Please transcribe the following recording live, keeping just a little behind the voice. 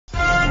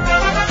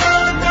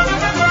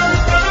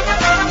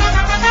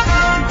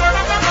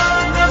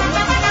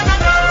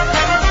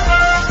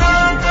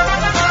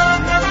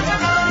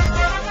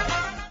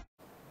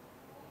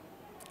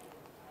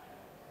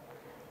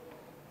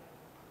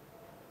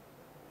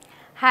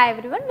Hi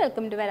everyone,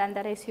 welcome to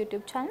Veranda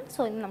YouTube channel.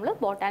 So, in we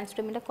bot and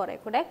stream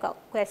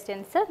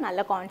questions,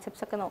 concepts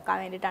this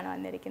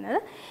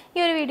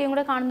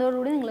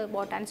video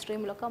bot and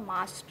stream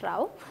master.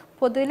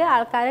 പൊതുവിലെ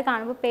ആൾക്കാരെ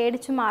കാണുമ്പോൾ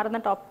പേടിച്ച് മാറുന്ന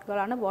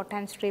ടോപ്പിക്കുകളാണ് boat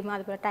and stream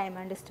അതുപോലെ time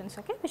and distance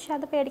ഒക്കെ. പക്ഷേ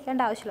അത്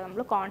പേടിക്കേണ്ട ആവശ്യമില്ല.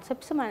 നമ്മൾ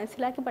കോൺസെപ്റ്റ്സ്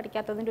മനസ്സിലാക്കി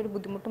പഠിക്കാത്തതിൻ്റെ ഒരു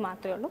ബുദ്ധിമുട്ട്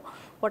മാത്രമേ ഉള്ളൂ.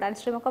 ബോട്ട് ആൻഡ്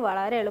സ്ട്രീം ഒക്കെ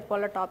വളരെ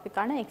എളുപ്പമുള്ള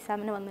ടോപ്പിക്കാണ്.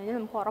 എക്സാമിന് വന്നു കഴിഞ്ഞാൽ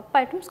നമുക്ക്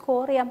ഉറപ്പായിട്ടും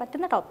സ്കോർ ചെയ്യാൻ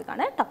പറ്റുന്ന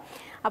ടോപ്പിക്കാണ് കേട്ടോ.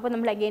 അപ്പോൾ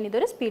നമ്മൾ അഗെയിൻ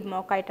ഇതൊരു സ്പീഡ്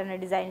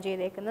മോക്കായിട്ടാണ് ഡിസൈൻ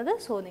ചെയ്തേക്കുന്നത്.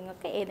 സോ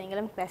നിങ്ങൾക്ക്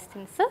ഏതെങ്കിലും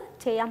ക്വസ്റ്റ്യൻസ്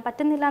ചെയ്യാൻ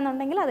പറ്റുന്നില്ല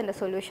എന്നുണ്ടെങ്കിൽ അതിൻ്റെ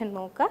സൊല്യൂഷൻ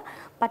നോക്കുക.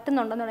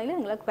 പറ്റുന്നുണ്ടെന്നുണ്ടെങ്കിൽ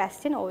നിങ്ങൾ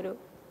ക്വസ്റ്റ്യൻ ഒരു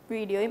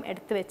വീഡിയോയും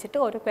എടുത്ത് വെച്ചിട്ട്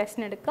ഓരോ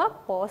ക്വസ്റ്റ്യൻ എടുക്കുക,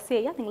 പോസ്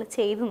ചെയ്യുക, നിങ്ങൾ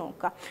ചെയ്ത്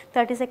നോക്കുക.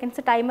 30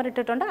 സെക്കൻഡ്സ് ടൈമർ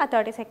ഇട്ടിട്ടുണ്ട്. ആ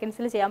 30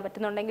 സെക്കൻഡ്സിൽ ചെയ്യാൻ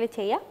പറ്റുന്നുണ്ടെങ്കിൽ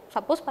ചെയ്യാം.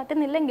 സപ്പോസ്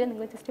പറ്റുന്നില്ലെങ്കിൽ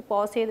നിങ്ങൾ ജസ്റ്റ്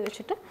പോസ് ചെയ്ത്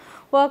വെച്ചിട്ട്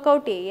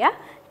വർക്കൗട്ട് ചെയ്യുക.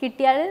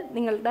 കിട്ടിയാൽ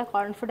നിങ്ങളുടെ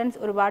കോൺഫിഡൻസ്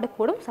ഒരുപാട്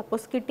കൂടും.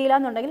 സപ്പോസ് കിട്ടിയില്ല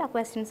എന്നുണ്ടെങ്കിൽ ആ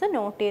ക്വസ്റ്റ്യൻസ്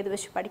നോട്ട് ചെയ്ത്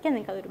വെച്ച് പഠിക്കാൻ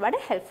നിങ്ങൾക്ക് അത് ഒരുപാട്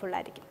ഹെൽപ്ഫുൾ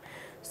ആയിരിക്കും.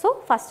 So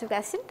first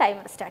question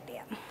timer start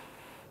ചെയ്യാം.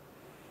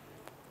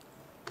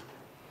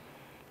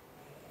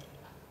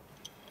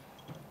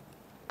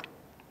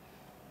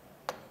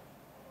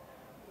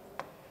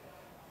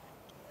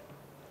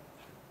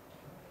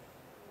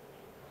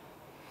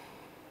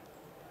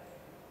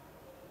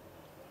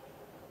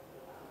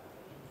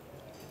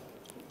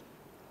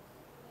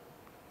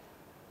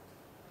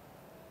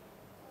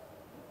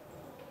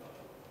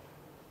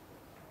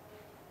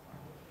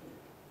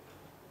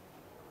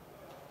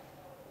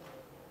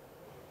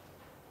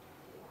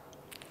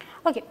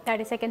 Okay,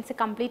 30 seconds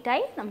complete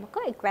ആയി. നമുക്ക്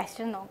ഈ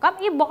question നോക്കാം.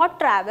 ഈ boat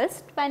travels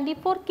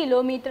 24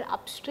 km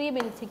upstream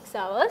in 6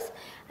 hours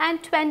and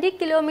 20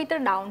 km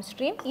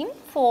downstream in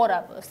 4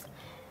 hours.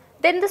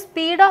 Then the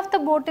speed of the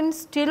boat in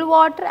still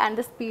water and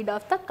the speed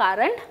of the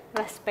current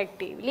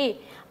respectively.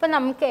 അപ്പോൾ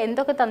നമുക്ക്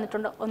എന്തൊക്കെ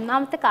തന്നിട്ടുണ്ട്?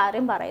 ഒന്നാമത്തെ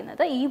കാര്യം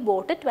പറയുന്നത് ഈ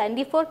ബോട്ട്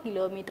 24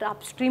 കിലോമീറ്റർ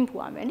അപ്സ്ട്രീം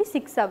പോകാൻ വേണ്ടി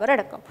 6 അവർ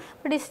എടുക്കും.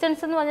 അപ്പോൾ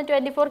ഡിസ്റ്റൻസ് എന്ന് പറഞ്ഞാൽ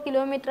 24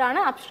 കിലോമീറ്റർ ആണ്.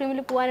 അപ്സ്ട്രീമിൽ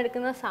പോകാൻ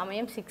എടുക്കുന്ന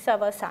സമയം 6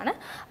 അവേഴ്സ് ആണ്.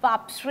 അപ്പോൾ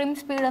അപ്സ്ട്രീം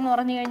സ്പീഡ് എന്ന്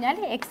പറഞ്ഞു കഴിഞ്ഞാൽ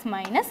എക്സ്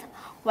മൈനസ്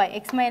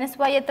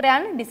വൈ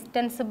എത്രയാണ്?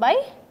 ഡിസ്റ്റൻസ് ബൈ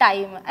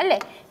ടൈം അല്ലേ?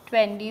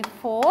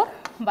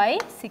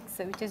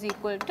 24/6 which is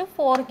equal to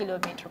 4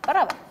 kilometre per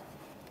hour.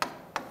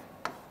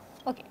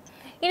 Okay,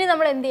 ഇനി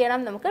നമ്മൾ എന്ത്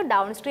ചെയ്യണം? നമുക്ക്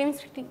ഡൗൺ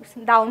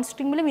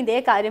സ്ട്രീമിലും ഇതേ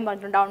കാര്യം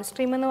പറഞ്ഞിട്ടുണ്ട്. ഡൗൺ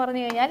സ്ട്രീം എന്ന്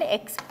പറഞ്ഞു കഴിഞ്ഞാൽ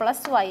എക്സ്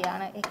പ്ലസ് വൈ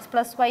ആണ്. എക്സ്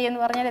പ്ലസ് വൈ എന്ന്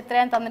പറഞ്ഞാൽ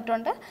എത്രയാണ്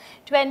തന്നിട്ടുണ്ട്?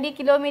 20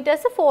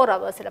 കിലോമീറ്റേഴ്സ് 4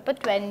 അവേഴ്സിൽ. അപ്പോൾ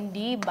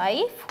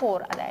 20/4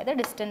 അതായത്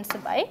ഡിസ്റ്റൻസ്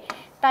ബൈ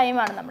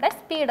ടൈമാണ് നമ്മുടെ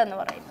സ്പീഡ് എന്ന്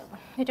പറയുന്നത്.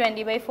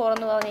 20/4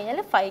 എന്ന് പറഞ്ഞു കഴിഞ്ഞാൽ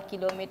 5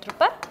 കിലോമീറ്റർ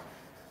പെർ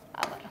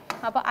അവർ.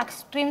 അപ്പോൾ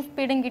അപ്സ്ട്രീം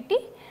സ്പീഡും കിട്ടി,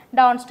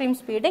 ഡൗൺ സ്ട്രീം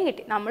സ്പീഡും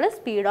കിട്ടി. നമ്മൾ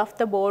സ്പീഡ് ഓഫ്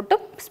ദ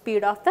ബോട്ടും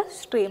സ്പീഡ് ഓഫ് ദ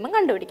സ്ട്രീമും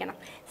കണ്ടുപിടിക്കണം.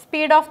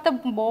 Speed of the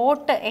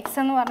boat X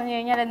എന്ന് പറഞ്ഞു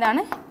കഴിഞ്ഞാൽ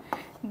എന്താണ്?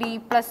 d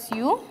plus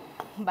u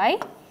by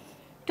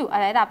 2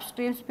 അതായത്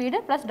upstream speed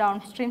plus down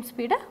stream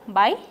speed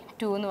by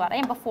 2 എന്ന്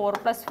പറയും. അപ്പോൾ 4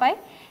 + 5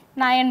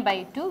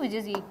 9/2 which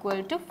is equal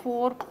to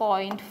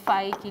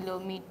 4.5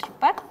 kilometre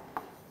per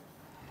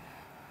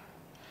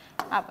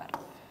hour.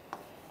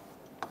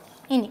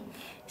 ഇനി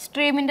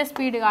സ്ട്രീമിൻ്റെ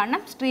സ്പീഡ്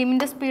കാണണം.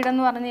 സ്ട്രീമിൻ്റെ സ്പീഡ്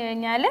എന്ന് പറഞ്ഞു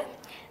കഴിഞ്ഞാൽ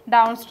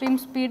down stream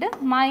speed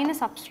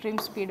minus upstream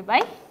speed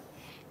by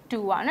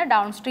 2 ആണ്.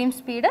 ഡൗൺ സ്ട്രീം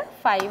സ്പീഡ്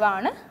 5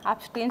 ആണ്,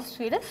 അപ്സ്ട്രീം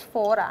സ്പീഡ്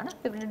 4 ആണ്.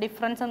 ഇവരുടെ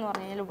ഡിഫറൻസ് എന്ന്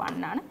പറഞ്ഞു കഴിഞ്ഞാൽ 1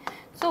 ആണ്.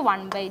 So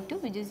 1/2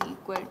 which is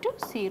equal to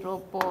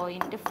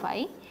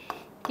 0.5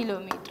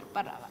 kilometre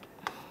per hour.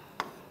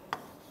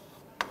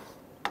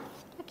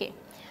 Okay,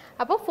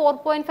 അപ്പോൾ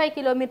 4.5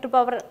 കിലോമീറ്റർ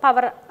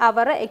പെർ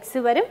അവർ എക്സ്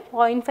വരും,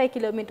 0.5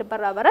 കിലോമീറ്റർ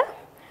പെർ അവർ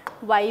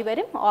വൈ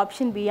വരും.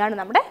 ഓപ്ഷൻ ബി ആണ്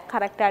നമ്മുടെ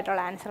കറക്റ്റ്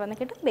ആയിട്ടുള്ള ആൻസർ എന്ന്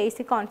കിട്ടും.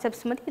 ബേസിക്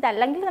കോൺസെപ്റ്റ്സ് മതി.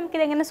 ഇതല്ലെങ്കിൽ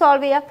നമുക്കിതെങ്ങനെ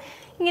സോൾവ് ചെയ്യാം?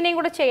 ഇങ്ങനെയും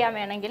കൂടെ ചെയ്യാൻ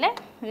വേണമെങ്കിൽ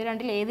ഇത്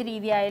രണ്ടിൽ ഏത്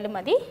രീതി ആയാലും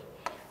മതി.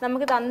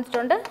 നമുക്ക്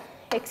തന്നിട്ടുണ്ട്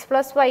എക്സ്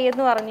പ്ലസ് വൈ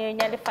എന്ന് പറഞ്ഞു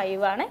കഴിഞ്ഞാൽ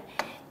 5 ആണ്,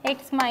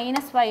 എക്സ്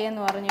മൈനസ് വൈ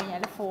എന്ന് പറഞ്ഞു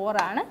കഴിഞ്ഞാൽ 4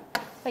 ആണ്.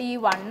 അപ്പോൾ ഈ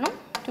 1ഉം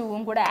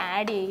 2ഉം കൂടെ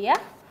ആഡ് ചെയ്യുക.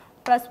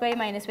 പ്ലസ് വൈ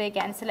മൈനസ് വൈ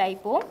ക്യാൻസലായി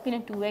പോവും.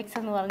 പിന്നെ 2x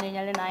എന്ന് പറഞ്ഞു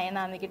കഴിഞ്ഞാൽ 9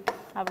 ആണെന്ന് കിട്ടും.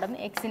 അവിടെ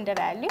നിന്ന് എക്സിൻ്റെ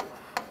വാല്യൂ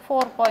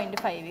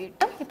 4.5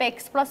 കിട്ടും. ഇപ്പോൾ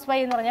എക്സ് പ്ലസ് വൈ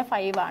എന്ന് പറഞ്ഞാൽ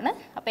 5 ആണ്.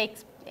 അപ്പോൾ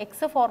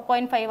എക്സ്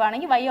 4.5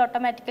 ആണെങ്കിൽ വൈ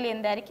ഓട്ടോമാറ്റിക്കലി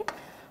എന്തായിരിക്കും?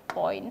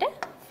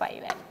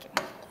 0.5 ആയിരിക്കും.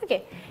 ഓക്കെ,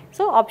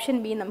 സോ ഓപ്ഷൻ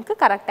ബി നമുക്ക്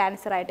കറക്റ്റ്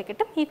ആൻസർ ആയിട്ട്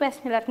കിട്ടും. ഈ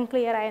ക്വസ്റ്റ്യൻ എല്ലാവർക്കും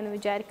ക്ലിയർ ആയെന്ന്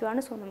വിചാരിക്കുവാണ്.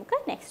 സോ നമുക്ക്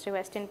നെക്സ്റ്റ്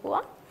ക്വസ്റ്റ്യൻ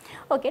പോവാം.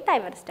 ഓക്കെ,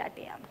 ടൈമർ സ്റ്റാർട്ട്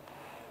ചെയ്യാം.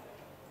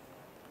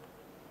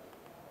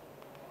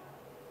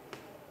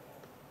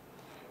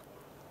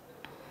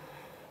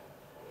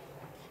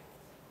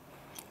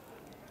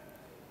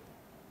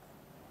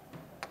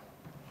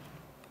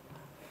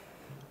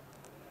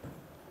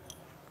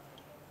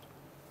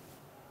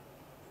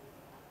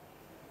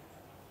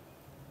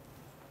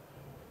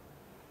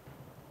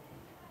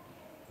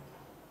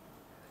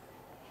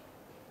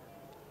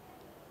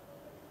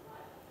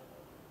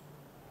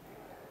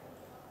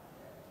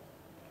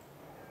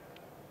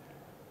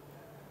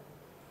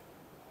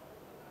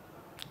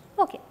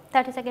 ഓക്കെ,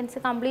 30 സെക്കൻഡ്സ്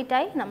കംപ്ലീറ്റ്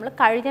ആയി. നമ്മൾ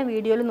കഴിഞ്ഞ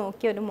വീഡിയോയിൽ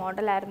നോക്കിയ ഒരു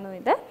മോഡലായിരുന്നു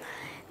ഇത്.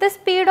 The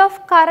speed of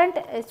current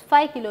is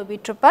 5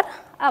 kilometre per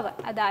hour.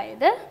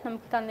 അതായത്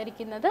നമുക്ക്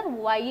തന്നിരിക്കുന്നത്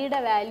വൈയുടെ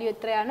വാല്യൂ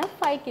എത്രയാണ്?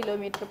 5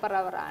 കിലോമീറ്റർ പെർ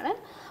അവർ ആണ്.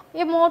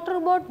 A motor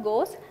boat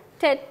goes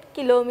 10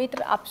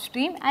 kilometre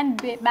upstream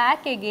and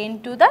back again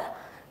to the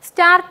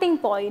starting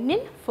point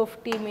in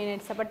 50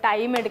 minutes. അപ്പോൾ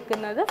ടൈം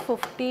എടുക്കുന്നത്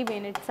 50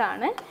 മിനിറ്റ്സ്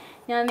ആണ്.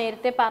 ഞാൻ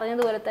നേരത്തെ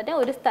പറഞ്ഞതുപോലെ തന്നെ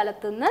ഒരു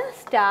സ്ഥലത്തു നിന്ന്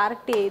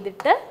സ്റ്റാർട്ട്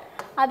ചെയ്തിട്ട്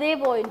അതേ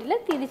പോയിന്റിൽ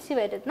തിരിച്ചു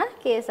വരുന്ന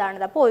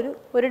കേസാണിത്. അപ്പോൾ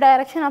ഒരു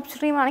ഡയറക്ഷൻ അപ്പ്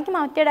സ്ട്രീം ആണെങ്കിൽ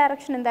മറ്റേ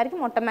ഡയറക്ഷൻ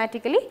എന്തായിരിക്കും?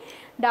 ഓട്ടോമാറ്റിക്കലി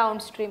ഡൗൺ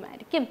സ്ട്രീം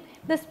ആയിരിക്കും.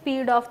 The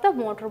speed of the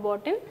motor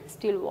boat in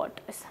still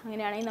waters.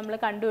 അങ്ങനെയാണെങ്കിൽ നമ്മൾ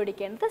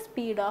കണ്ടുപിടിക്കേണ്ടത്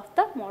speed of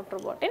the motor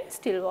boat in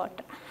still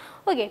water.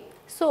 Okay,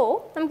 so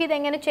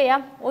നമുക്കിതെങ്ങനെ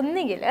ചെയ്യാം?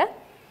 ഒന്നുകിൽ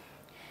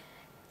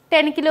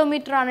 10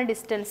 കിലോമീറ്റർ ആണ്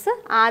ഡിസ്റ്റൻസ്.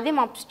 ആദ്യം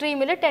അപ്പ്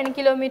സ്ട്രീമിൽ 10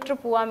 കിലോമീറ്റർ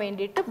പോകാൻ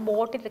വേണ്ടിയിട്ട്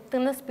ബോട്ടിൽ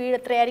എത്തുന്ന സ്പീഡ്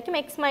എത്രയായിരിക്കും?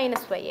 x-y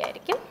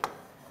ആയിരിക്കും.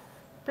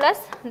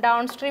 പ്ലസ്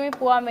ഡൗൺ സ്ട്രീമിൽ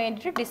പോകാൻ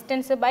വേണ്ടിയിട്ട്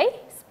distance by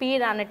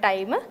സ്പീഡാണ്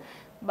time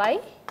by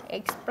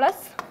X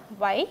plus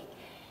Y.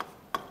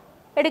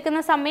 എടുക്കുന്ന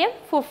സമയം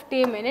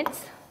 50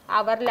 മിനിറ്റ്സ്.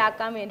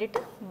 അവറിലാക്കാൻ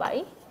വേണ്ടിയിട്ട് ബൈ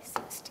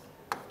 60.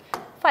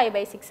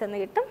 5/6 എന്ന്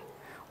കിട്ടും.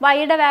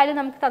 വൈയുടെ വാല്യൂ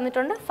നമുക്ക്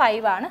തന്നിട്ടുണ്ട്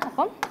 5 ആണ്.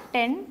 അപ്പം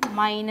 10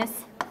 minus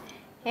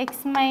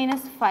X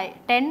minus 5,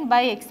 10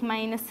 by X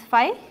minus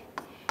 5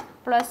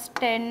 plus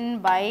 10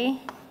 by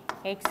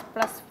X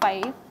plus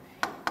 5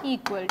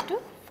 equal to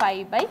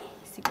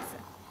 5/6.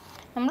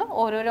 നമ്മൾ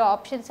ഓരോരോ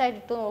ഓപ്ഷൻസ് ആയിട്ട്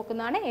ഇട്ട്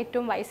നോക്കുന്നതാണ്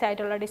ഏറ്റവും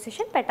വൈസായിട്ടുള്ള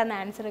ഡിസിഷൻ. പെട്ടെന്ന്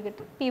ആൻസർ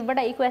കിട്ടും. ഇപ്പോൾ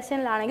ഇവിടെ ഈ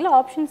ക്വസ്റ്റ്യനിലാണെങ്കിൽ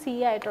ഓപ്ഷൻ സി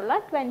ആയിട്ടുള്ള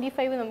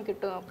 25 നമുക്ക്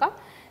ഇട്ട് നോക്കാം.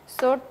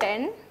 So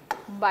 10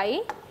 by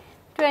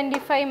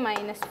 25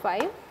 minus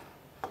 5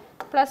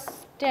 plus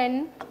 10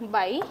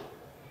 by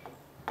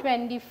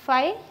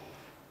 25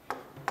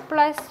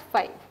 plus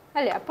 5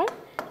 അല്ലേ? അപ്പം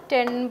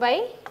 10 ബൈ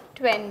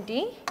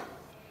 20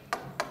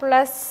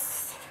 പ്ലസ്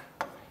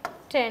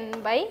 10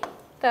 ബൈ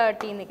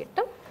 30 എന്ന്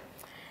കിട്ടും.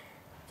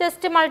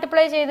 ജസ്റ്റ്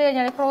മൾട്ടിപ്ലൈ ചെയ്ത്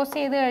കഴിഞ്ഞാൽ ക്രോസ്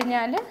ചെയ്ത്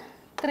കഴിഞ്ഞാൽ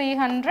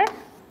 300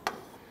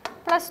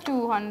 പ്ലസ്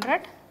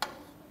 200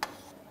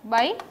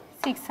 ബൈ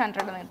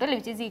 600 എന്ന് കിട്ടും,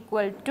 which is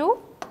equal to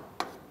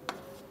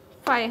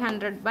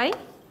 500 by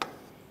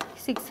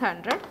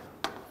 600.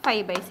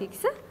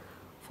 5/6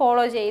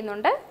 follow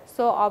ചെയ്യുന്നുണ്ട്.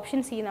 സോ ഓപ്ഷൻ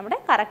സി നമ്മുടെ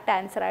കറക്റ്റ്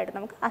ആൻസർ ആയിട്ട്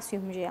നമുക്ക്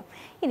അസ്യൂം ചെയ്യാം.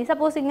 ഇനി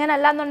സപ്പോസ് ഇങ്ങനെ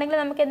അല്ല എന്നുണ്ടെങ്കിൽ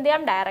നമുക്ക് എന്ത്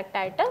ചെയ്യാം? ഡയറക്റ്റ്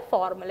ആയിട്ട്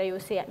ഫോർമുല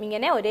യൂസ് ചെയ്യാം.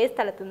 ഇങ്ങനെ ഒരേ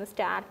സ്ഥലത്ത് നിന്ന്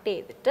സ്റ്റാർട്ട്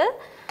ചെയ്തിട്ട്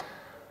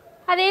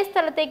അതേ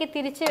സ്ഥലത്തേക്ക്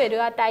തിരിച്ച്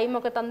വരിക.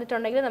 ടൈമൊക്കെ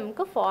തന്നിട്ടുണ്ടെങ്കിൽ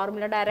നമുക്ക്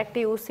ഫോർമുല ഡയറക്റ്റ്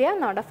യൂസ് ചെയ്യാം.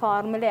 നമ്മുടെ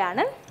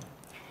ഫോർമുലയാണ്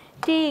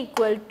T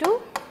equal to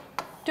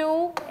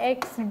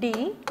 2xd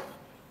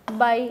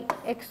by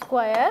X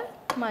square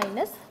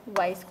minus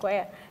Y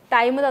square.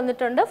 Time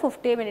തന്നിട്ടുണ്ട്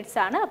 50 മിനിറ്റ്സ്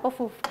ആണ്. അപ്പോൾ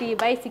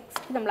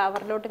 50/60 നമ്മൾ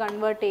അവറിലോട്ട്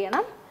കൺവേർട്ട്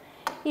ചെയ്യണം.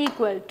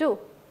 ഈക്വൽ ടു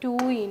 2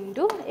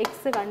 ഇൻറ്റു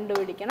എക്സ്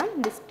കണ്ടുപിടിക്കണം.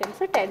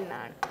 ഡിസ്റ്റൻസ് 10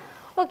 ആണ്.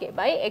 Okay,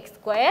 by X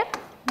square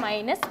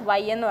minus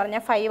Y എന്ന്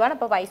പറഞ്ഞാൽ 5 ആണ്.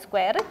 അപ്പോൾ വൈ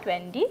സ്ക്വയർ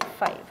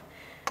 25.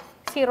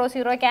 0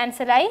 0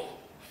 ക്യാൻസലായി.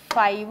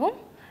 5ഉം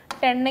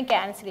 10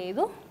 ക്യാൻസൽ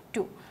ചെയ്തു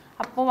 2.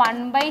 അപ്പോൾ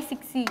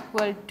 1/6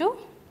 equal to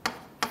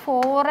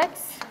 4x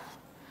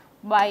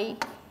by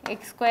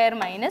X square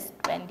minus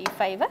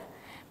 25.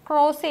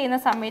 Cross ചെയ്യുന്ന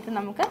സമയത്ത്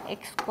നമുക്ക്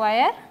X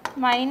square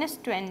minus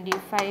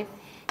 25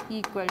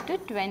 equal to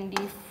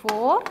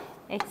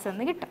 24x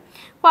എന്ന് കിട്ടും.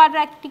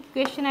 ക്വാഡ്രാറ്റിക്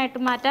ഇക്വേഷൻ ആയിട്ട്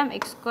മാറ്റാം.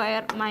 X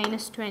square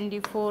minus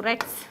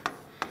 24x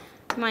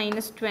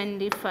minus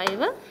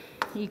 25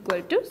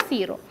 equal to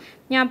 0.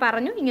 ഞാൻ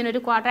പറഞ്ഞു ഇങ്ങനൊരു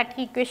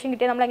ക്വാഡ്രാറ്റിക് ഇക്വേഷൻ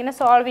കിട്ടിയാൽ നമ്മളെങ്ങനെ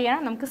സോൾവ്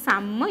ചെയ്യണം? നമുക്ക്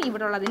സമ്മ്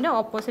ഇവിടെ ഉള്ളതിൻ്റെ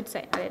ഓപ്പോസിറ്റ്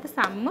സൈഡ്, അതായത്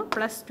സമ്മ്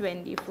പ്ലസ്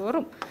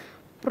 24ഉം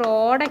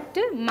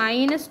പ്രോഡക്റ്റ്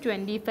മൈനസ്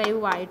 25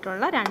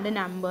 ആയിട്ടുള്ള രണ്ട്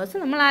നമ്പേഴ്സ്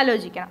നമ്മൾ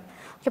ആലോചിക്കണം.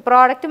 ഓക്കെ,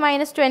 പ്രോഡക്റ്റ്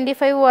മൈനസ്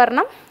 25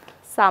 വരണം,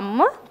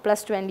 സമ്മ്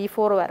പ്ലസ്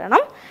 24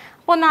 വരണം.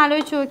 അപ്പോൾ ഒന്ന്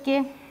ആലോചിച്ച് നോക്കിയേ.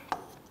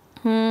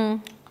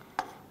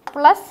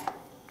 Plus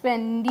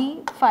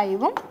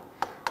 25ഉം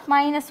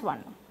minus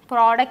 1ഉം.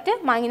 പ്രോഡക്റ്റ്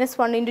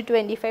 -1 ഇൻറ്റു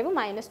 25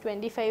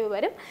 -25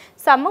 വരും.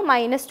 സമ്മ്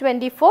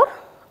 -24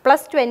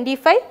 പ്ലസ്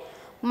 25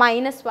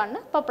 -1,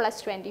 അപ്പോൾ പ്ലസ്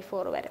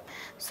 24 വരും.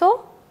 സോ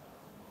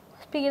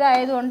സ്പീഡ്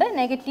ആയതുകൊണ്ട്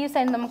നെഗറ്റീവ്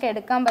സൈൻ നമുക്ക്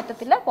എടുക്കാൻ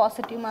പറ്റത്തില്ല,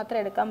 പോസിറ്റീവ്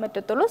മാത്രമേ എടുക്കാൻ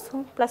പറ്റത്തുള്ളൂ. സോ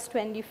പ്ലസ്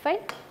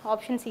 25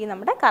 ഓപ്ഷൻ സി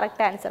നമ്മുടെ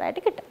കറക്റ്റ് ആൻസർ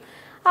ആയിട്ട് കിട്ടും.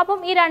 അപ്പം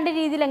ഈ രണ്ട്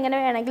രീതിയിൽ എങ്ങനെ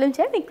വേണമെങ്കിലും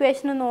ചെയ്യാം.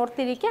 ഇക്വേഷൻ ഒന്ന്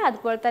ഓർത്തിരിക്കുക.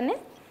 അതുപോലെ തന്നെ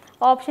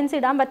ഓപ്ഷൻസ്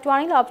ഇടാൻ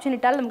പറ്റുവാണെങ്കിൽ ഓപ്ഷൻ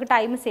ഇട്ടാൽ നമുക്ക്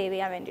ടൈം സേവ്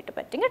ചെയ്യാൻ വേണ്ടിയിട്ട്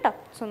പറ്റും കേട്ടോ.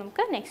 സോ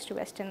നമുക്ക് നെക്സ്റ്റ്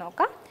ക്വസ്റ്റ്യൻ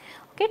നോക്കാം.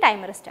 ഓക്കെ,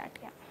 ടൈമർ സ്റ്റാർട്ട്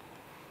ചെയ്യാം.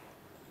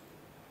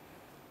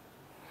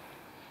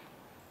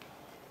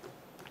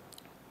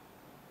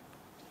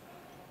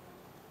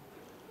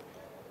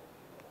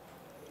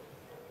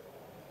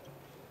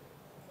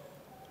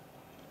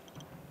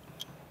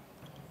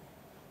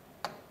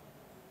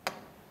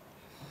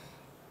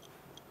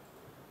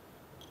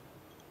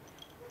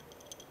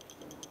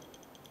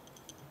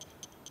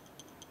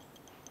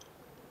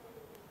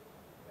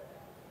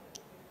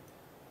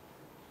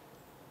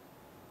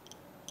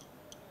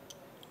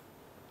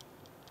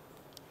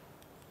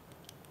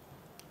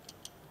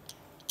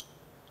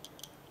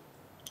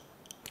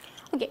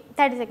 Okay,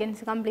 30 seconds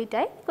complete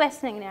ആയി.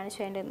 ക്വസ്റ്റൻ എങ്ങനെയാണ്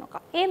ചെയ്യേണ്ടതെന്ന്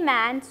നോക്കാം. A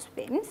man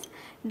സ്വിംസ്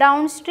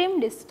down stream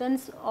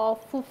distance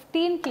of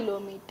 15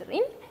 kilometre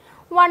in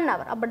 1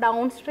 hour. അപ്പോൾ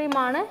ഡൗൺ സ്ട്രീം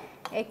ആണ്,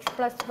 എക്സ്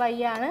പ്ലസ് വൈ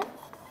ആണ്.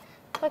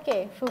 ഓക്കെ,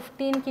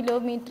 15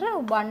 കിലോമീറ്റർ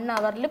 1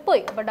 hourൽ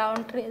പോയി. അപ്പോൾ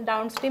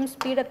ഡൗൺ സ്ട്രീം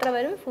സ്പീഡ് എത്ര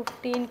വരും?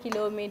 15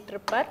 കിലോമീറ്റർ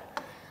പെർ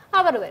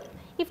അവർ വരും.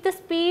 If the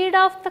speed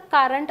of the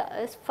current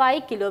is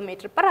 5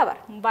 kilometre per hour.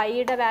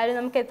 വൈയുടെ value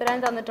നമുക്ക്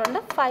എത്രയാണ്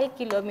തന്നിട്ടുണ്ട്? 5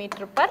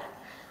 കിലോമീറ്റർ പെർ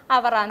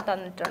അവർ ആണ്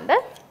തന്നിട്ടുണ്ട്.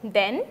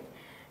 Then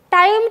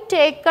time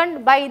taken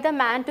by the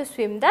man to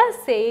swim the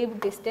same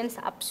distance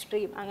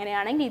upstream.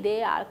 അങ്ങനെയാണെങ്കിൽ ഇതേ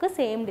ആൾക്ക്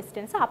സെയിം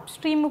ഡിസ്റ്റൻസ്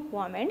അപ്സ്ട്രീമിൽ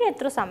പോകാൻ വേണ്ടി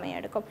എത്ര സമയം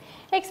എടുക്കും?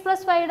 എക്സ്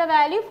പ്ലസ് വൈയുടെ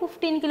വാല്യൂ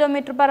 15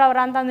 km/h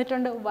ആണ്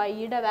തന്നിട്ടുണ്ട്,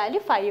 വൈയുടെ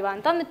വാല്യൂ 5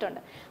 ആണ്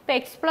തന്നിട്ടുണ്ട്. അപ്പോൾ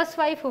എക്സ് പ്ലസ്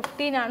വൈ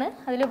 15 ആണ്,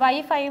 അതിൽ വൈ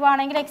 5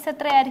 ആണെങ്കിൽ എക്സ്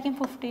എത്രയായിരിക്കും?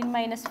 15 -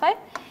 5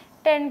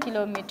 10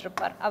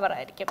 km/h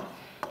ആയിരിക്കും.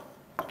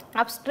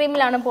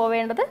 അപ്സ്ട്രീമിലാണ്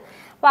പോവേണ്ടത്.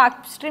 അപ്പോൾ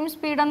അപ്സ്ട്രീം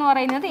സ്പീഡ് എന്ന്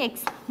പറയുന്നത്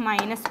എക്സ്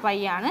മൈനസ് വൈ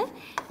ആണ്.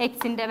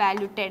 എക്സിൻ്റെ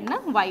വാല്യൂ 10,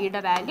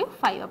 വൈയുടെ വാല്യൂ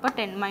 5. അപ്പോൾ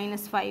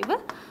 10 - 5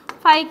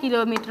 5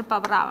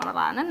 km/h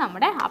ആണ്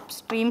നമ്മുടെ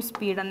അപ്സ്ട്രീം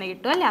സ്പീഡ് എന്ന്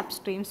കിട്ടും അല്ലേ?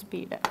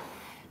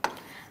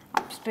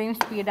 അപ്സ്ട്രീം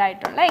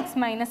സ്പീഡായിട്ടുള്ള എക്സ്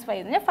മൈനസ് വൈ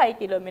എന്ന് പറഞ്ഞാൽ 5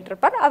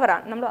 km/h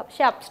ആണ് നമ്മൾ.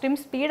 പക്ഷേ അപ്സ്ട്രീം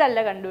സ്പീഡല്ല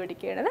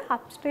കണ്ടുപിടിക്കേണ്ടത്,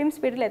 അപ്സ്ട്രീം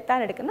സ്പീഡിൽ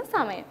എത്താനെടുക്കുന്ന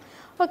സമയം.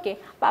 ഓക്കെ,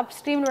 അപ്പോൾ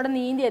അപ്സ്ട്രീമിലൂടെ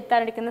നീന്തി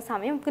എത്താനെടുക്കുന്ന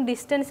സമയം. നമുക്ക്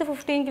ഡിസ്റ്റൻസ്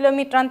 15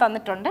 km ആണ്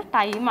തന്നിട്ടുണ്ട്,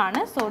 ടൈമാണ്.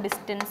 So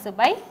distance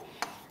by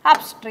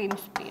upstream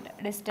speed.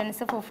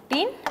 Distance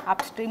 15,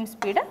 upstream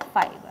speed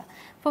 5.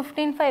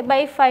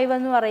 15/5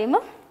 എന്ന്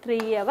പറയുമ്പോൾ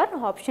 3 hour.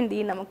 ഓപ്ഷൻ ഡി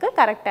നമുക്ക്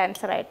കറക്റ്റ്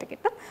ആൻസർ ആയിട്ട്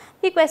കിട്ടും.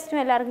 ഈ ക്വസ്റ്റ്യൻ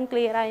എല്ലാവർക്കും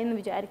ക്ലിയർ ആയി എന്ന്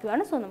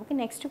വിചാരിക്കുകയാണ്. സോ നമുക്ക്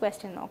നെക്സ്റ്റ്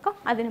ക്വസ്റ്റ്യൻ നോക്കാം.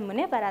 അതിന്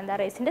മുന്നേ വരാന്ത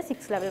റേസിൻ്റെ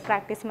 6 ലെവൽ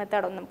പ്രാക്ടീസ്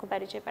മെത്തേഡ് ഒന്ന് നമുക്ക്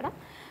പരിചയപ്പെടാം.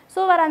 സോ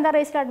വരാന്ത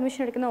റേസിൽ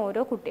അഡ്മിഷൻ എടുക്കുന്ന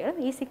ഓരോ കുട്ടികളും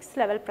ഈ 6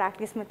 ലെവൽ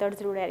പ്രാക്ടീസ്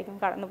മെത്തേഡ്സിലൂടെ ആയിരിക്കും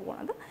കടന്നു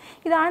പോകുന്നത്.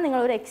 ഇതാണ്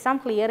നിങ്ങളൊരു എക്സാം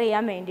ക്ലിയർ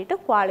ചെയ്യാൻ വേണ്ടിയിട്ട്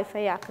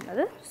ക്വാളിഫൈ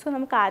ആക്കുന്നത്. സോ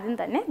നമുക്ക് ആദ്യം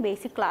തന്നെ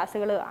ബേസിക്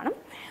ക്ലാസ്സുകൾ കാണും.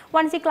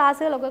 വൺസ് ഈ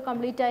ക്ലാസ്സുകളൊക്കെ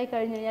കംപ്ലീറ്റ് ആയി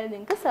കഴിഞ്ഞ് കഴിഞ്ഞാൽ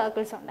നിങ്ങൾക്ക്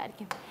സർക്കിൾസ്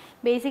ഉണ്ടായിരിക്കും.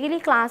 ബേസിക്കലി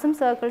ക്ലാസ്സും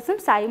സർക്കിൾസും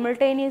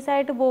സൈമിൾട്ടേനിയസ്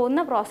ആയിട്ട് പോകുന്ന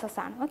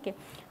പ്രോസസ്സാണ്. ഓക്കെ,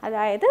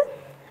 അതായത്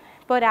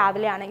ഇപ്പോൾ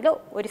രാവിലെ ആണെങ്കിൽ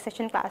ഒരു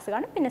സെഷൻ ക്ലാസ്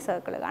കാണും, പിന്നെ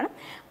സർക്കിൾ കാണും.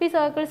 അപ്പോൾ ഈ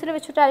സർക്കിൾസിൽ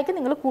വെച്ചിട്ടായിരിക്കും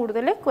നിങ്ങൾ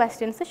കൂടുതൽ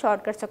ക്വസ്റ്റ്യൻസ്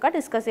ഷോർട്ട് കട്ട്സ് ഒക്കെ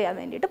ഡിസ്കസ് ചെയ്യാൻ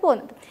വേണ്ടിയിട്ട്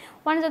പോകുന്നത്.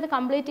 വൺസ് അത്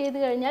കംപ്ലീറ്റ് ചെയ്ത്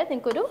കഴിഞ്ഞാൽ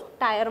നിങ്ങൾക്കൊരു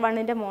ടയർ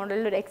 1ൻ്റെ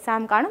മോഡലിൽ ഒരു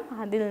എക്സാം കാണും.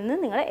 അതിൽ നിന്ന്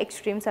നിങ്ങൾ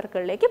എക്സ്ട്രീം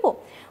സർക്കിളിലേക്ക് പോകും.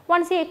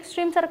 വൺസ് ഈ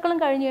എക്സ്ട്രീം സർക്കിളും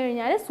കഴിഞ്ഞ്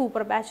കഴിഞ്ഞാൽ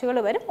സൂപ്പർ ബാച്ചുകൾ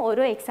വരും.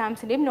 ഓരോ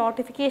എക്സാംസിൻ്റെയും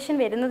നോട്ടിഫിക്കേഷൻ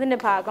വരുന്നതിൻ്റെ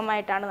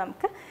ഭാഗമായിട്ടാണ്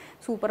നമുക്ക്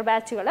സൂപ്പർ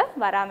ബാച്ചുകൾ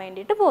വരാൻ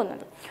വേണ്ടിയിട്ട്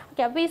പോകുന്നത്.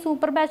 ഓക്കെ, അപ്പോൾ ഈ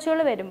സൂപ്പർ ബാച്ചുകൾ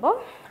വരുമ്പോൾ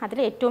അതിൽ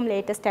ഏറ്റവും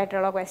ലേറ്റസ്റ്റ്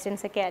ആയിട്ടുള്ള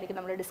ക്വസ്റ്റ്യൻസ് ഒക്കെ ആയിരിക്കും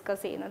നമ്മൾ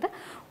ഡിസ്കസ് ചെയ്യുന്നത്.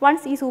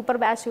 വൺസ് ഈ സൂപ്പർ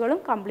ബാച്ചുകളും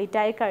കംപ്ലീറ്റ്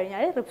ആയി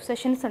കഴിഞ്ഞാൽ റിപ്പ്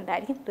സെഷൻസ്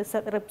ഉണ്ടായിരിക്കും.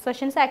 റിപ്പ്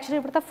സെഷൻസ് ആക്ച്വലി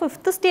ഇവിടുത്തെ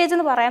 5th സ്റ്റേജ്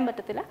എന്ന് പറയാൻ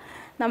പറ്റത്തില്ല.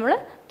 നമ്മൾ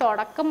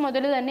തുടക്കം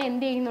മുതൽ തന്നെ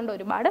എന്ത് ചെയ്യുന്നുണ്ട്?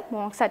 ഒരുപാട്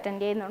മോക്സ്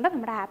അറ്റൻഡ് ചെയ്യുന്നുണ്ട്.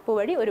 നമ്മുടെ ആപ്പ്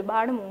വഴി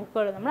ഒരുപാട്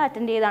മോക്കുകൾ നമ്മൾ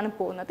അറ്റൻഡ് ചെയ്താണ്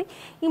പോകുന്നത്.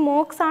 ഈ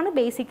മോക്സ് ആണ്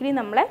ബേസിക്കലി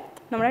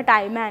നമ്മുടെ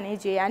ടൈം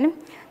മാനേജ് ചെയ്യാനും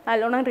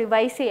നല്ലോണം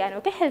റിവൈസ് ചെയ്യാനും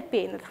ഒക്കെ ഹെൽപ്പ്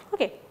ചെയ്യുന്നത്.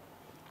 ഓക്കെ,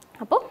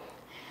 അപ്പോൾ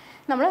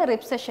നമ്മൾ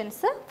റിപ്പ്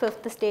സെഷൻസ്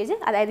 5th സ്റ്റേജ്,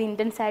 അതായത്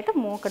ഇൻറ്റൻസ് ആയിട്ട്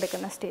മോക്ക്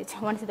എടുക്കുന്ന സ്റ്റേജ്.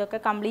 വൺസ് ഇതൊക്കെ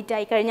കംപ്ലീറ്റ്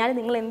ആയി കഴിഞ്ഞാൽ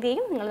നിങ്ങൾ എന്ത്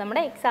ചെയ്യും? നിങ്ങൾ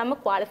നമ്മുടെ എക്സാം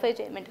ക്വാളിഫൈ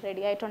ചെയ്യാൻ വേണ്ടി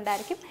റെഡി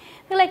ആയിട്ടുണ്ടായിരിക്കും.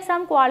 നിങ്ങൾ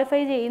എക്സാം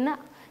ക്വാളിഫൈ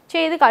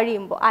ചെയ്ത്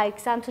കഴിയുമ്പോൾ ആ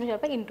എക്സാംസിന്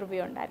ചിലപ്പോൾ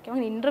ഇൻ്റർവ്യൂ ഉണ്ടായിരിക്കും.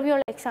 അങ്ങനെ ഇൻ്റർവ്യൂ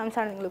ഉള്ള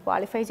എക്സാംസാണ് നിങ്ങൾ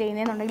ക്വാളിഫൈ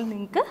ചെയ്യുന്നതെന്നുണ്ടെങ്കിൽ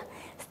നിങ്ങൾക്ക്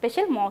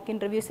സ്പെഷ്യൽ മോക്ക്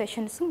ഇൻ്റർവ്യൂ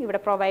സെഷൻസും ഇവിടെ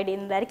പ്രൊവൈഡ്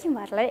ചെയ്യുന്നതായിരിക്കും.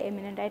 വളരെ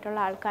എമിനൻ്റ് ആയിട്ടുള്ള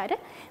ആൾക്കാർ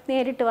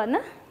നേരിട്ട്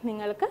വന്ന്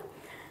നിങ്ങൾക്ക്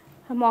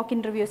മോക്ക്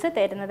ഇൻ്റർവ്യൂസ്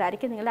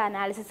തരുന്നതായിരിക്കും. നിങ്ങളുടെ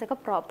അനാലിസിസ് ഒക്കെ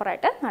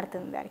പ്രോപ്പറായിട്ട്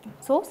നടത്തുന്നതായിരിക്കും.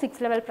 സോ 6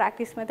 ലെവൽ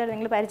പ്രാക്ടീസ് മെത്തേഡ്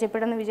നിങ്ങൾ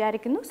പരിചയപ്പെടുമെന്ന്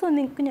വിചാരിക്കുന്നു. സോ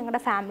നിങ്ങൾക്ക്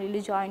ഞങ്ങളുടെ ഫാമിലിയിൽ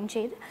ജോയിൻ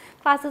ചെയ്ത്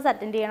ക്ലാസ്സസ്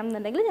അറ്റൻഡ് ചെയ്യണം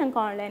എന്നുണ്ടെങ്കിൽ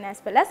ഞങ്ങൾക്ക് online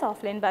as well as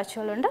offline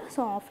ബാച്ചുകളുണ്ട്.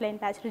 So offline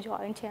ബാച്ചിൽ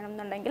ജോയിൻ ചെയ്യണം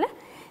എന്നുണ്ടെങ്കിൽ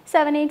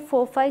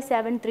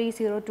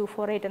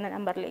 7845730248 എന്ന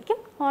നമ്പറിലേക്കും,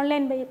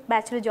 ഓൺലൈൻ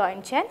ബാച്ചിൽ ജോയിൻ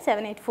ചെയ്യാൻ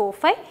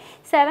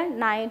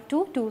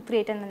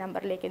 7845792238 എന്ന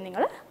നമ്പറിലേക്കും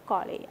നിങ്ങൾ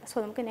കോൾ ചെയ്യുക. സോ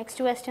നമുക്ക്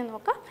നെക്സ്റ്റ് ക്വസ്റ്റ്യൻ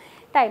നോക്കാം.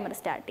 ടൈമർ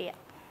സ്റ്റാർട്ട് ചെയ്യാം.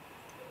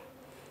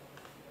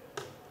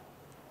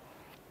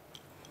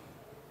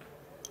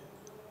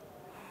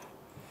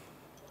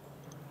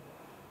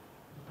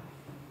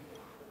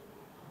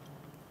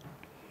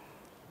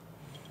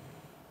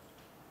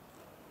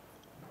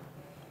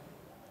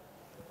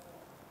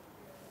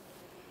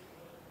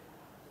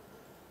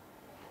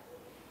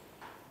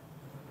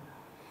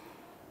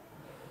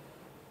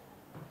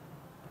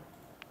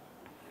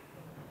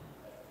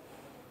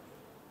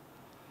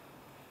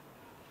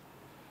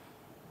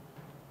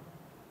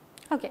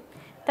 ഓക്കെ,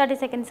 30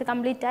 സെക്കൻഡ്സ്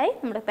കംപ്ലീറ്റ് ആയി.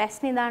 നമ്മുടെ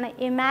ക്വസ്റ്റ്യൻ ഇതാണ്: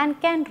 a man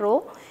can raw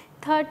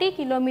 30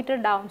 km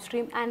down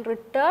stream and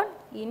return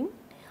in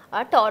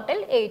total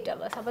 8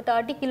 hours. അപ്പോൾ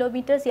 30 km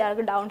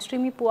ഇയാൾക്ക് ഡൗൺ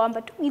സ്ട്രീമിൽ പോകാൻ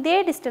പറ്റും. ഇതേ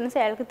ഡിസ്റ്റൻസ്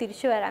അയാൾക്ക്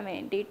തിരിച്ചു വരാൻ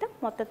വേണ്ടിയിട്ട്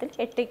മൊത്തത്തിൽ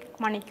 8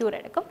 മണിക്കൂർ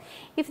എടുക്കും.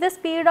 If the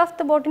speed of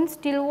the boat in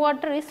still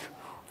water is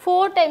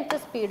 4 times the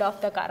speed of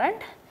the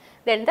current,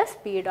 then the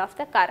speed of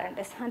the current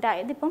is.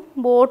 അതായത് ഇപ്പം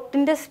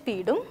ബോട്ടിൻ്റെ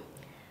സ്പീഡും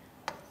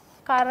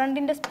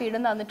കറണ്ടിൻ്റെ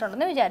സ്പീഡും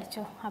തന്നിട്ടുണ്ടെന്ന്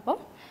വിചാരിച്ചു. അപ്പം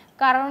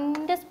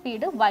കറണ്ടിൻ്റെ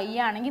സ്പീഡ് y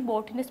ആണെങ്കിൽ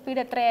ബോട്ടിൻ്റെ സ്പീഡ്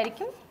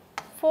എത്രയായിരിക്കും?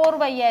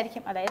 4y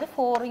ആയിരിക്കും. അതായത്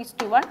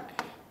 4:1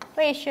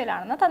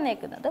 റേഷ്യോയിലാണെന്ന്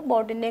തന്നേക്കുന്നത്,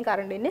 ബോട്ടിൻ്റെയും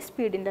കറണ്ടിൻ്റെയും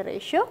സ്പീഡിൻ്റെ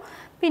റേഷ്യോ.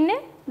 പിന്നെ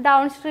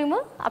ഡൗൺ സ്ട്രീം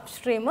അപ്പ്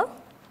സ്ട്രീം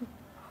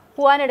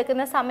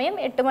പോകാനെടുക്കുന്ന സമയം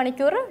 8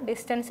 മണിക്കൂർ,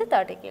 ഡിസ്റ്റൻസ്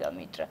 30 km.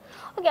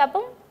 ഓക്കെ,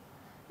 അപ്പം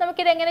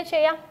നമുക്കിതെങ്ങനെ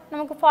ചെയ്യാം?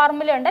 നമുക്ക്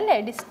ഫോർമുല ഉണ്ടല്ലേ,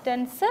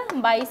 ഡിസ്റ്റൻസ്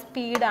ബൈ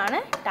സ്പീഡാണ്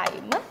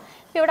ടൈം.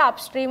 ഇവിടെ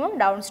അപ്പ് സ്ട്രീമും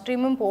ഡൗൺ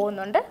സ്ട്രീമും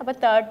പോകുന്നുണ്ട്. അപ്പോൾ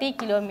 30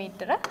 km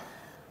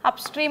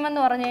അപ്പ് സ്ട്രീം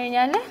എന്ന് പറഞ്ഞു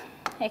കഴിഞ്ഞാൽ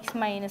X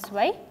minus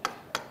Y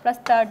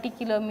plus 30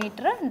 km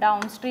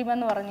down stream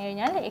എന്ന് പറഞ്ഞു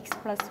കഴിഞ്ഞാൽ എക്സ്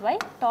പ്ലസ് വൈ.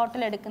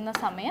 ടോട്ടൽ എടുക്കുന്ന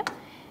സമയം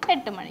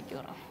 8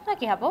 മണിക്കൂർ.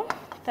 ഓക്കെ, അപ്പോൾ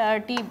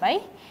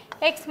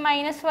 30/x -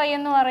 y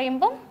എന്ന്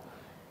പറയുമ്പം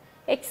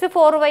എക്സ്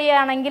 4y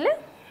ആണെങ്കിൽ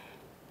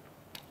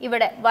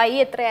ഇവിടെ y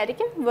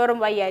എത്രയായിരിക്കും? വെറും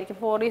y ആയിരിക്കും.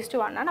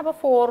 4:1 ആണ്. അപ്പോൾ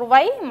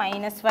 4y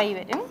മൈനസ് y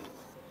വരും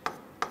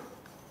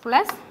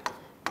പ്ലസ്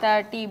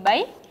 30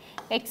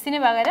 x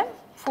പകരം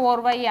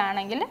 4y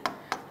ആണെങ്കിൽ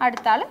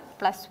അടുത്ത ആൾ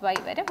പ്ലസ് y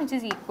വരും വിച്ച്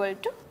ഈസ് ഈക്വൽ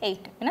ടു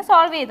 8. പിന്നെ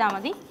സോൾവ് ചെയ്താൽ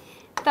മതി.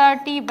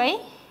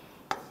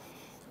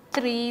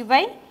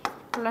 30/3y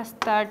plus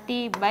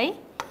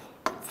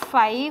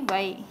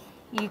 30/5y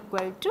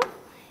equal to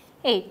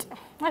 8.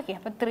 Okay,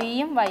 അപ്പോൾ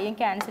 3യും yയും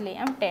ക്യാൻസൽ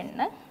ചെയ്യാം.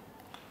 10,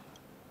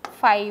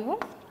 5ഉം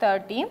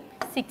 30യും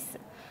 6.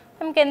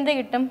 നമുക്ക് എന്ത്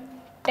കിട്ടും?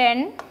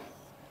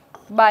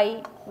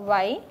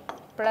 10/y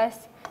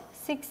plus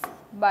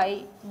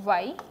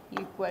 6/y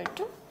equal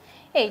to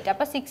 8.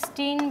 അപ്പോൾ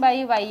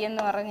 16/y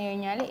എന്ന് പറഞ്ഞു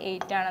കഴിഞ്ഞാൽ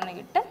 8 ആണെന്ന്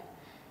കിട്ടും.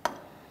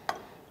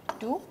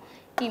 2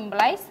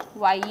 implies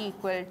y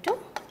equal to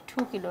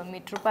 2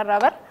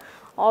 km/h.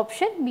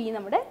 Option B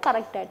നമ്മുടെ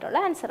കറക്റ്റ് ആയിട്ടുള്ള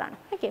ആൻസറാണ്.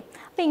 ഓക്കെ,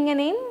 അപ്പോൾ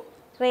ഇങ്ങനെയും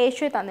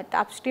റേഷ്യോ തന്നിട്ട്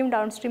അപ്സ്ട്രീം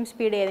ഡൗൺ സ്ട്രീം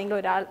സ്പീഡ്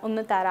ഏതെങ്കിലും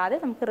ഒന്ന് തരാതെ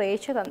നമുക്ക്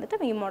റേഷ്യോ തന്നിട്ട്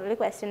ഈ മോഡൽ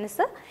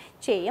ക്വസ്റ്റ്യൻസ്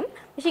ചെയ്യും.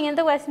 പക്ഷേ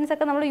ഇങ്ങനത്തെ ക്വസ്റ്റ്യൻസ്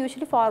ഒക്കെ നമ്മൾ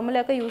യൂഷ്വലി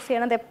ഫോർമുലയൊക്കെ യൂസ്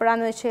ചെയ്യണത്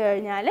എപ്പോഴാണെന്ന് വെച്ച്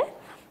കഴിഞ്ഞാൽ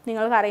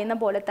നിങ്ങൾക്ക് അറിയുന്ന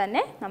പോലെ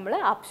തന്നെ നമ്മൾ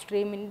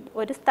അപ്സ്ട്രീമിൻ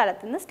ഒരു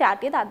സ്ഥലത്ത് നിന്ന്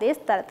സ്റ്റാർട്ട് ചെയ്ത് അതേ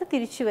സ്ഥലത്ത്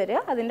തിരിച്ചു വരിക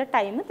അതിൻ്റെ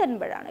ടൈം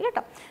തരുമ്പോഴാണ്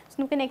കേട്ടോ. സോ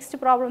നമുക്ക് നെക്സ്റ്റ്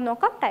പ്രോബ്ലം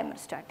നോക്കാം. ടൈമർ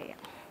സ്റ്റാർട്ട്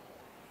ചെയ്യാം.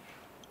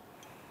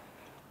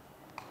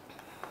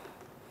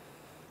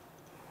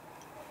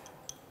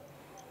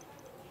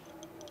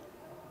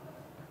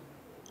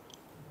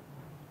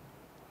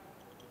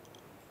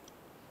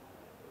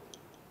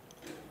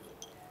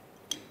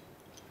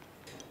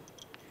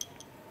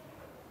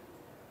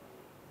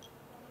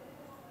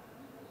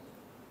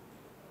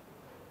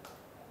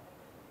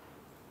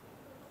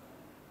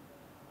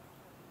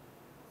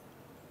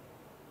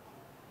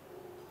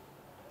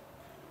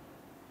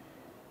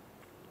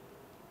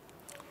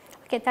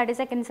 Okay, 30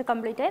 seconds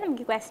complete ആയി.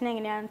 നമുക്ക് ക്വസ്റ്റൻ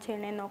എങ്ങനെയാണ്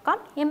ചെയ്യണമെന്ന് നോക്കാം.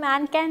 A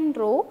man can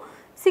raw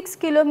 6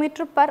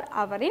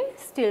 km/h in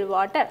still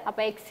water.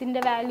 അപ്പോൾ എക്സിൻ്റെ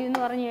വാല്യൂ എന്ന്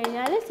പറഞ്ഞു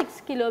കഴിഞ്ഞാൽ 6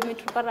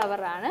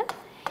 km/h ആണ്.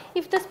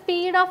 If the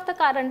speed of the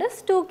current is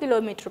 2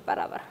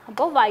 km/h.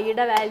 അപ്പോൾ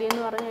വൈയുടെ വാല്യൂ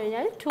എന്ന് പറഞ്ഞു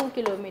കഴിഞ്ഞാൽ 2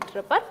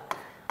 km/h.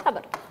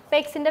 അപ്പോൾ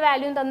എക്സിൻ്റെ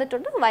വാല്യൂയും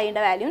തന്നിട്ടുണ്ട്,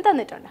 വൈയുടെ വാല്യൂയും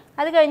തന്നിട്ടുണ്ട്.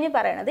 അത് കഴിഞ്ഞ്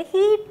പറയണത്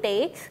he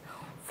takes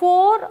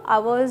 4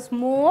 hours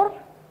more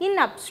in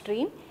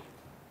upstream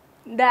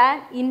than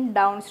in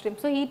downstream.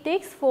 So he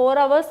takes 4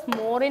 hours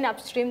more in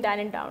upstream than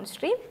in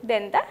downstream.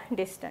 Then the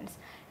distance.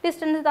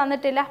 Distance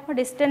തന്നിട്ടില്ല.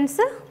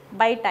 ഡിസ്റ്റൻസ്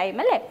ബൈ ടൈം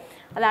അല്ലേ,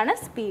 അതാണ്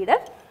സ്പീഡ്.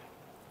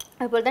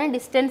 അതുപോലെ തന്നെ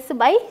ഡിസ്റ്റൻസ്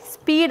ബൈ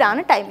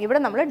സ്പീഡാണ് ടൈം. ഇവിടെ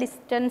നമ്മൾ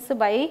distance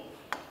by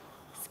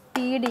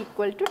speed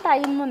equal to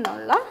time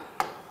എന്നുള്ള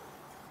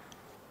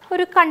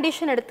ഒരു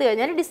condition എടുത്തു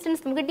കഴിഞ്ഞാൽ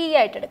ഡിസ്റ്റൻസ് നമുക്ക് ഡി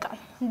ആയിട്ട് എടുക്കാം.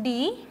 ഡി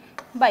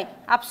ബൈ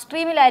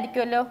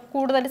അപ്സ്ട്രീമിലായിരിക്കുമല്ലോ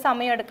കൂടുതൽ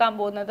സമയം എടുക്കാൻ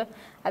പോകുന്നത്,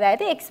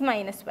 അതായത് എക്സ്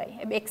മൈനസ് വൈ.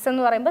 എക്സ്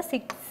എന്ന് പറയുമ്പോൾ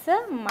 6 -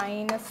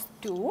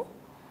 2.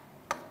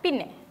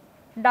 പിന്നെ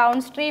ഡൗൺ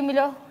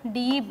സ്ട്രീമിലോ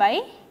ഡി ബൈ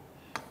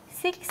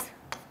 6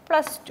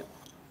 + 2.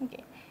 ഓക്കെ,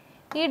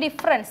 ഈ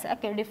ഡിഫറൻസ്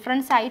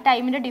ഡിഫറൻസ് ആയി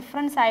ടൈമിൻ്റെ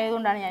ഡിഫറൻസ്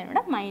ആയതുകൊണ്ടാണ്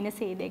ഞാനിവിടെ മൈനസ്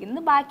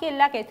ചെയ്തേക്കുന്നത്. ബാക്കി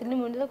എല്ലാ കേസിലും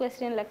മുന്നത്തെ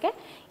ക്വസ്റ്റ്യനിലൊക്കെ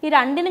ഈ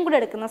രണ്ടിനും കൂടെ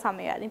എടുക്കുന്ന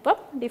സമയമാണ്. ഇപ്പം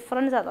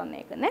ഡിഫറൻസ് അത്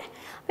തന്നേക്കുന്നത്.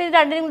 അപ്പോൾ ഇത്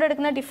രണ്ടിനും കൂടെ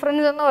എടുക്കുന്ന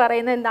ഡിഫറൻസ് എന്ന്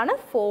പറയുന്നത് എന്താണ്?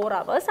 4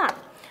 hours ആണ്.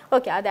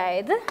 ഓക്കെ,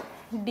 അതായത്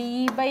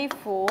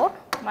d/4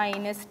 -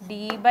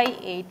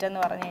 d/8 എന്ന്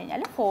പറഞ്ഞു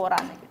കഴിഞ്ഞാൽ 4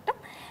 ആണെന്ന് കിട്ടും.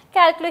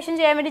 കാൽക്കുലേഷൻ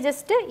ചെയ്യാൻ വേണ്ടി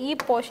ജസ്റ്റ് ഈ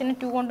പോർഷന്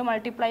 2 കൊണ്ട്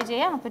മൾട്ടിപ്ലൈ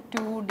ചെയ്യാം. അപ്പോൾ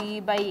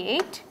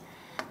 2d/8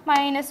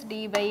 -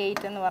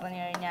 d/8 എന്ന് പറഞ്ഞു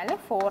കഴിഞ്ഞാൽ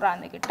 4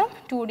 ആണെന്ന് കിട്ടും.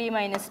 2d -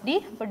 d,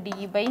 അപ്പോൾ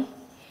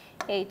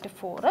d/8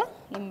 4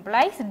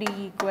 implies d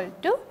equal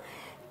to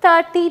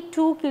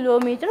 32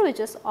 km,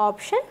 which is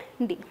option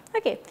D.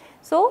 Okay,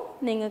 so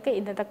നിങ്ങൾക്ക്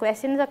ഇന്നത്തെ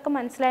ക്വസ്റ്റ്യൻസ് ഒക്കെ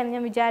മനസ്സിലായെന്ന്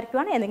ഞാൻ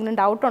വിചാരിക്കുവാണ്. എന്തെങ്കിലും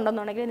ഡൗട്ട്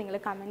ഉണ്ടെന്നുണ്ടെങ്കിൽ നിങ്ങൾ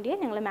കമൻറ്റ്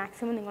ചെയ്യുക. ഞങ്ങൾ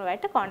മാക്സിമം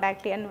നിങ്ങളുമായിട്ട്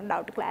കോൺടാക്ട് ചെയ്യാനും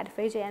ഡൗട്ട്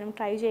ക്ലാരിഫൈ ചെയ്യാനും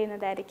ട്രൈ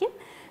ചെയ്യുന്നതായിരിക്കും.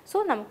 സോ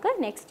നമുക്ക്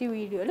നെക്സ്റ്റ്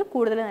വീഡിയോയിൽ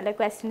കൂടുതൽ നല്ല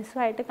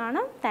ക്വസ്റ്റ്യൻസുമായിട്ട്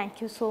കാണാം. Thank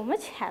you so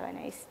much. Have A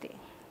nice day.